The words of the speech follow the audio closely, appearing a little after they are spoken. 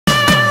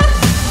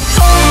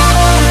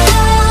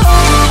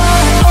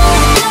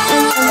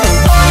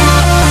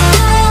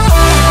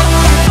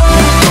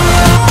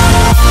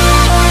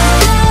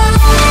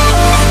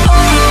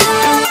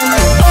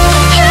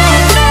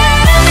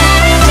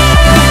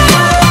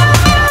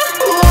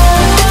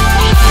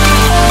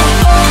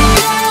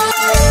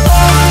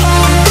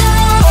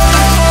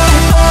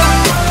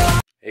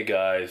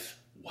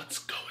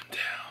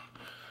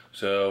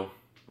So,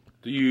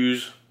 to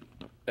use,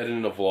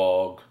 editing a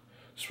vlog,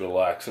 just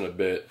relaxing a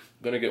bit.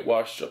 Gonna get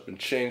washed up and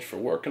changed for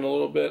work in a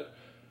little bit,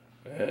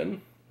 and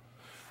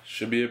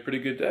should be a pretty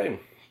good day.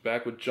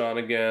 Back with John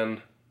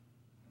again.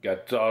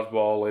 Got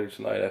dodgeball later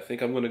tonight. I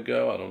think I'm gonna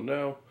go. I don't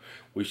know.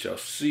 We shall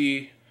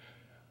see.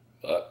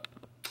 But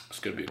it's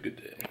gonna be a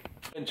good day.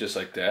 And just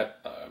like that,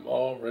 I'm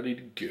all ready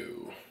to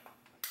go.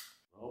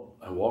 Well,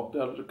 I walked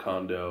out of the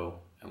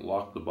condo and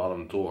locked the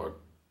bottom door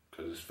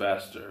because it's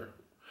faster.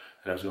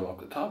 And I was gonna lock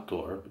the top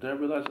door, but then I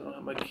realized I don't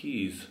have my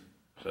keys.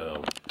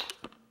 So,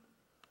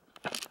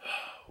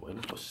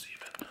 waiting for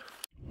Steven.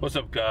 What's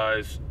up,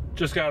 guys?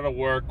 Just got out of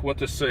work, went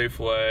to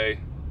Safeway,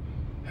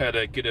 had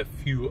to get a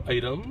few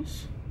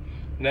items.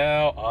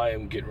 Now I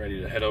am getting ready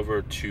to head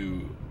over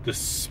to the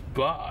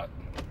spot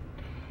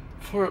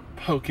for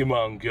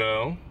Pokemon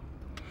Go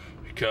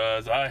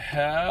because I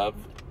have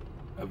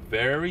a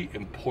very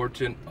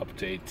important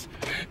update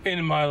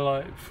in my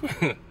life.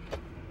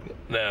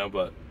 No,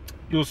 but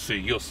you'll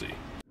see.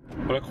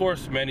 But of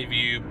course, many of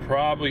you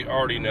probably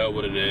already know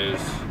what it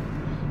is,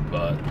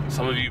 but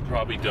some of you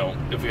probably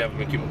don't if you haven't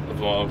been keeping up with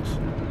the vlogs.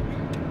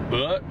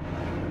 But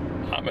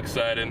I'm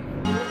excited.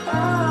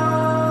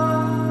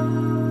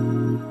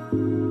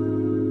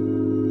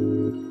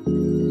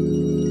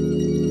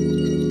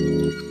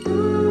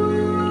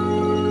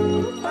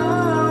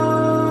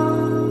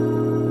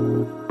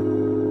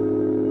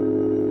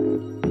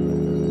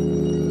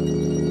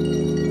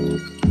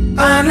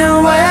 I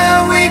know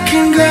where we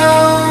can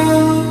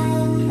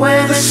go,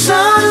 where the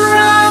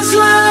sunrise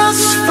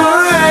lasts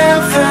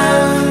forever,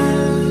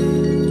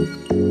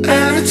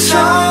 and it's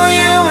all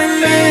you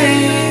and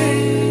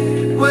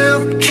me.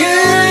 We'll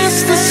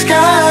kiss the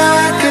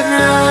sky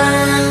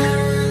goodnight.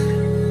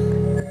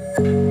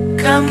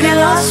 Come get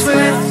lost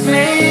with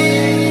me.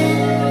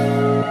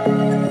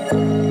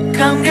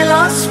 Come get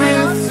lost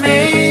with me.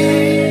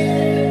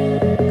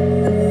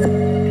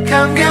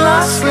 Come get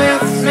lost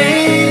with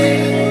me.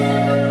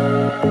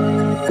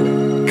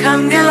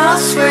 Come get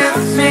lost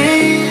with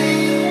me.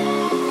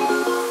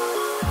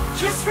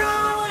 Just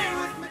run away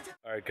with me.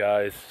 Alright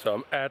guys, so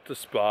I'm at the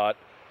spot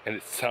and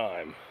it's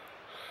time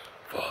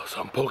for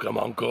some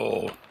Pokemon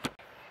Go.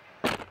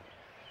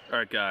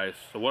 Alright guys,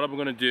 so what I'm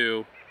gonna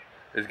do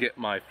is get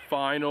my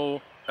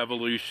final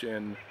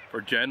evolution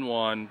for Gen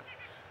 1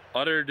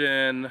 other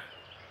than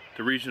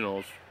the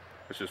regionals,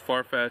 which is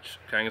Farfetch,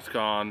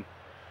 Kangaskhan,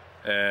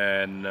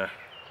 and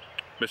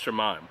Mr.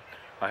 Mime.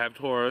 I have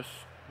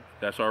Taurus,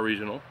 that's our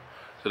regional.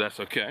 So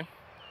that's okay.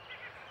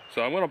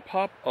 So I'm gonna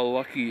pop a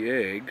lucky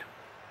egg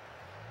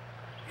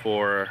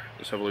for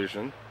this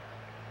evolution.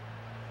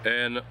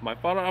 And my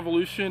final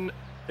evolution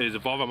is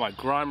evolving my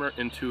Grimer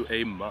into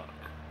a Muk.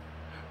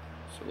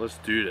 So let's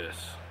do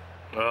this.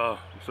 Oh,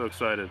 I'm so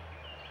excited.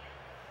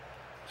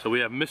 So we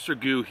have Mr.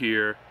 Goo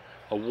here,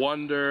 a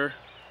Wonder,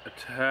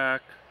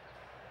 Attack,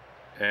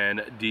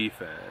 and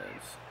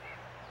Defense.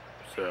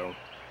 So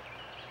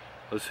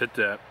let's hit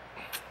that.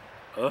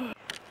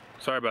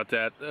 Sorry about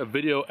that. The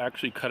video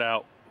actually cut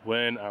out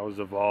when I was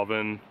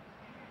evolving.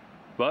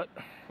 But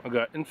I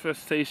got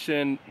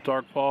Infestation,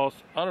 Dark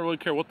Pulse. I don't really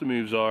care what the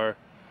moves are.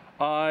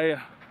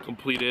 I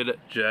completed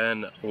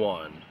Gen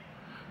 1.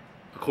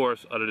 Of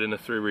course, other than the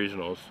 3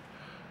 regionals.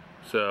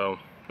 So,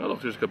 oh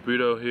look, there's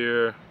Kabuto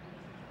here.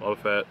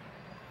 Wobbuffet.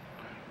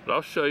 But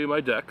I'll show you my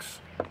DEX.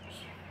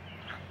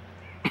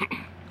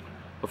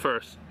 But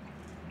first,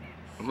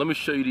 let me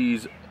show you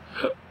these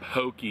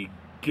Poke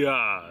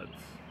Gods.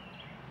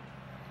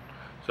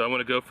 So I'm going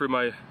to go through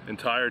my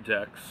entire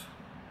DEX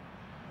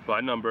by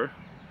number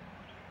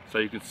so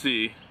you can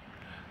see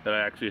that I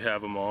actually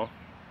have them all.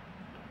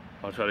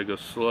 I'll try to go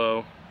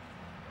slow.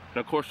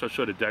 And of course I'll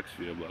show the DEX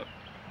view, but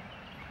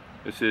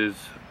this is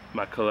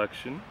my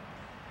collection.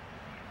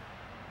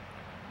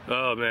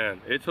 Oh man,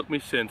 it took me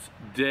since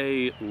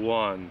day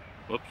 1.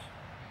 Whoops.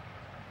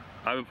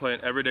 I've been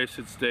playing every day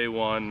since day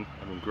 1.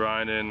 I've been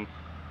grinding.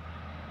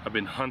 I've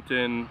been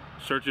hunting,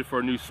 searching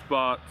for new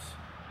spots.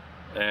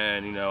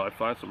 And you know, I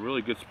find some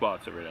really good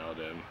spots every now and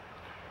then.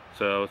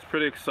 So it's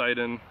pretty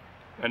exciting.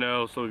 I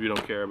know some of you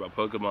don't care about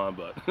Pokemon,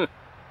 but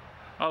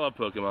I love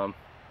Pokemon.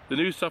 The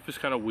new stuff is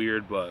kind of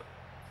weird, but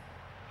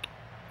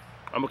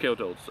I'm okay with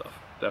the old stuff,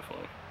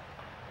 definitely.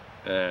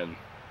 And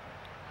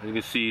you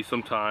can see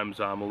sometimes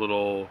I'm a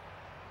little,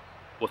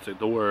 I'm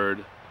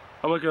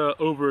like an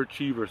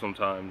overachiever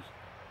sometimes.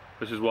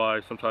 Which is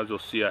why sometimes you'll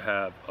see I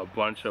have a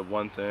bunch of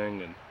one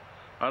thing, and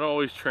I don't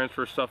always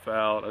transfer stuff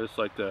out. I just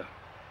like to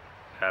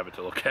have it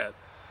to look at.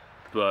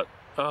 But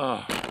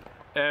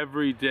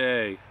every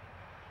day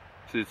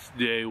since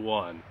day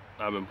 1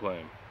 I've been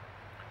playing,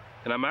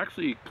 and I'm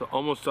actually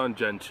almost on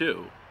Gen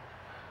 2.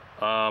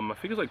 I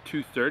think it's like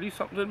 230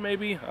 something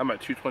maybe. I'm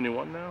at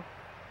 221 now,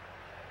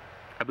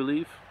 I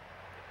believe.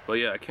 But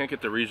yeah, I can't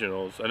get the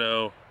regionals. I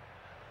know,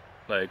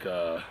 like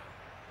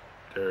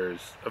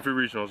there's a few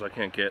regionals I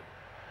can't get.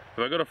 If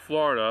I go to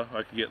Florida,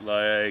 I could get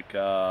like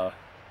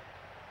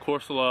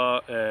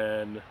Corsola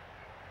and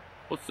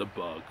what's the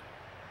bug?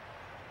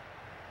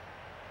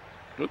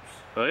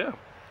 Oops. Oh yeah,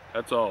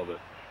 that's all of it.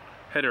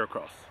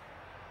 Heracross.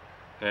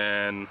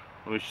 And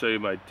let me show you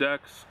my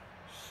DEX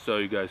so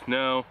you guys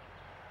know.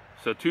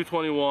 So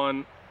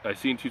 221, I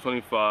seen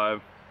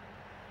 225.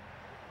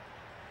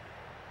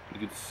 You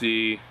can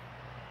see,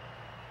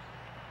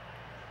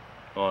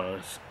 oh,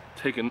 it's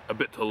taking a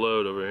bit to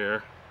load over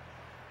here.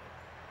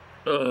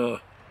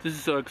 This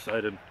is so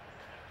exciting.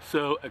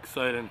 So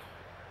exciting.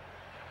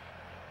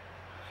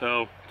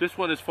 So this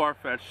one is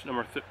Farfetch,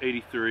 number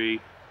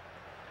 83.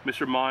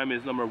 Mr. Mime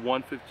is number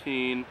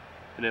 115,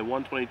 and then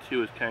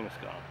 122 is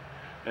Kangaskhan.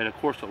 And of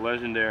course the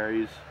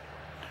legendaries,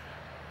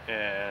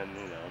 and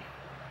you know,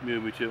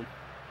 Mew too.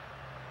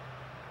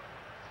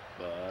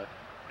 But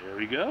there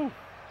we go.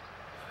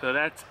 So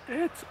that's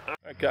it.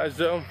 Alright guys,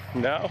 though,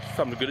 now it's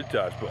time to go to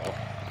dodgeball.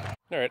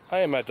 Alright, I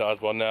am at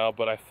dodgeball now,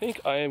 but I think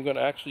I am going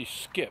to actually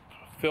skip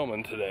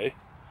filming today.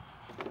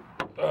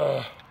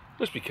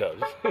 Just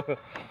because.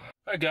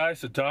 Alright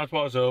guys, the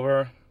dodgeball is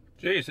over.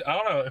 Jeez, I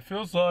don't know, it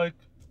feels like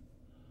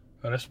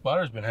the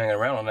spider's been hanging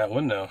around on that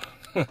window.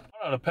 I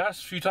don't know, the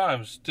past few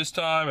times, this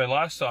time and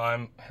last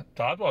time,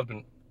 dodgeball's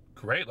been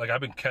great. Like, I've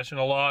been catching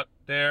a lot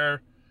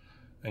there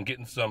and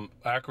getting some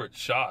accurate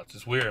shots.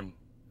 It's weird.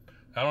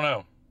 I don't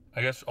know.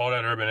 I guess all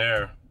that urban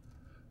air,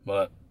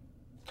 but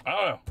I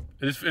don't know.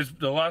 It's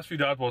the last few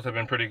dodgeballs have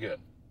been pretty good.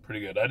 Pretty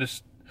good. I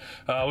just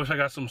wish I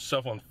got some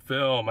stuff on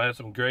film. I had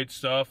some great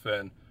stuff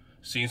and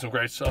seen some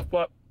great stuff,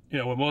 but you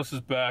know, when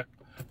Melissa's back,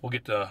 we'll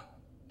get to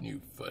new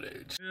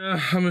footage.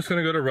 Yeah, I'm just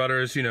gonna go to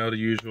Rutter's, you know, the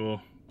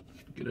usual.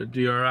 Get a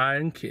DRI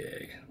and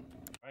keg.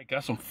 Alright,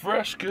 got some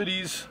fresh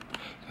goodies.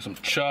 Got some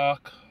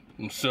chalk,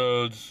 some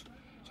sods,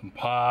 some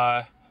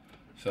pie,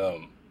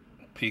 some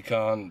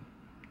pecan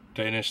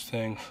Danish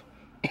things.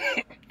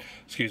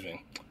 Excuse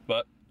me.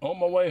 But on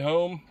my way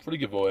home for the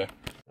giveaway.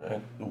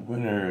 And the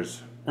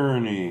winners: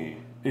 Ernie,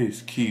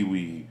 Ace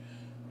Kiwi,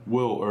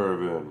 Will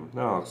Irvin,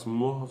 Alex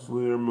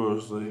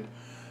Mosley,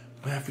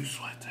 Matthew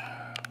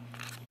Sweater.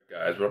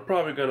 Guys, we're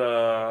probably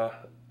gonna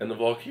end the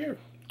vlog here.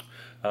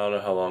 I don't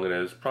know how long it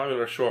is.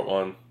 Probably a short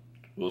one.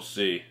 We'll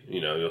see.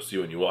 You know, you'll see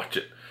when you watch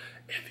it.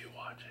 If you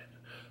watch it.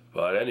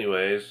 But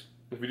anyways,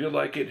 if you did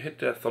like it, hit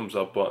that thumbs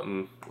up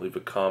button. Leave a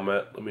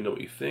comment. Let me know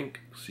what you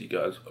think. See you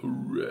guys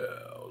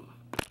around.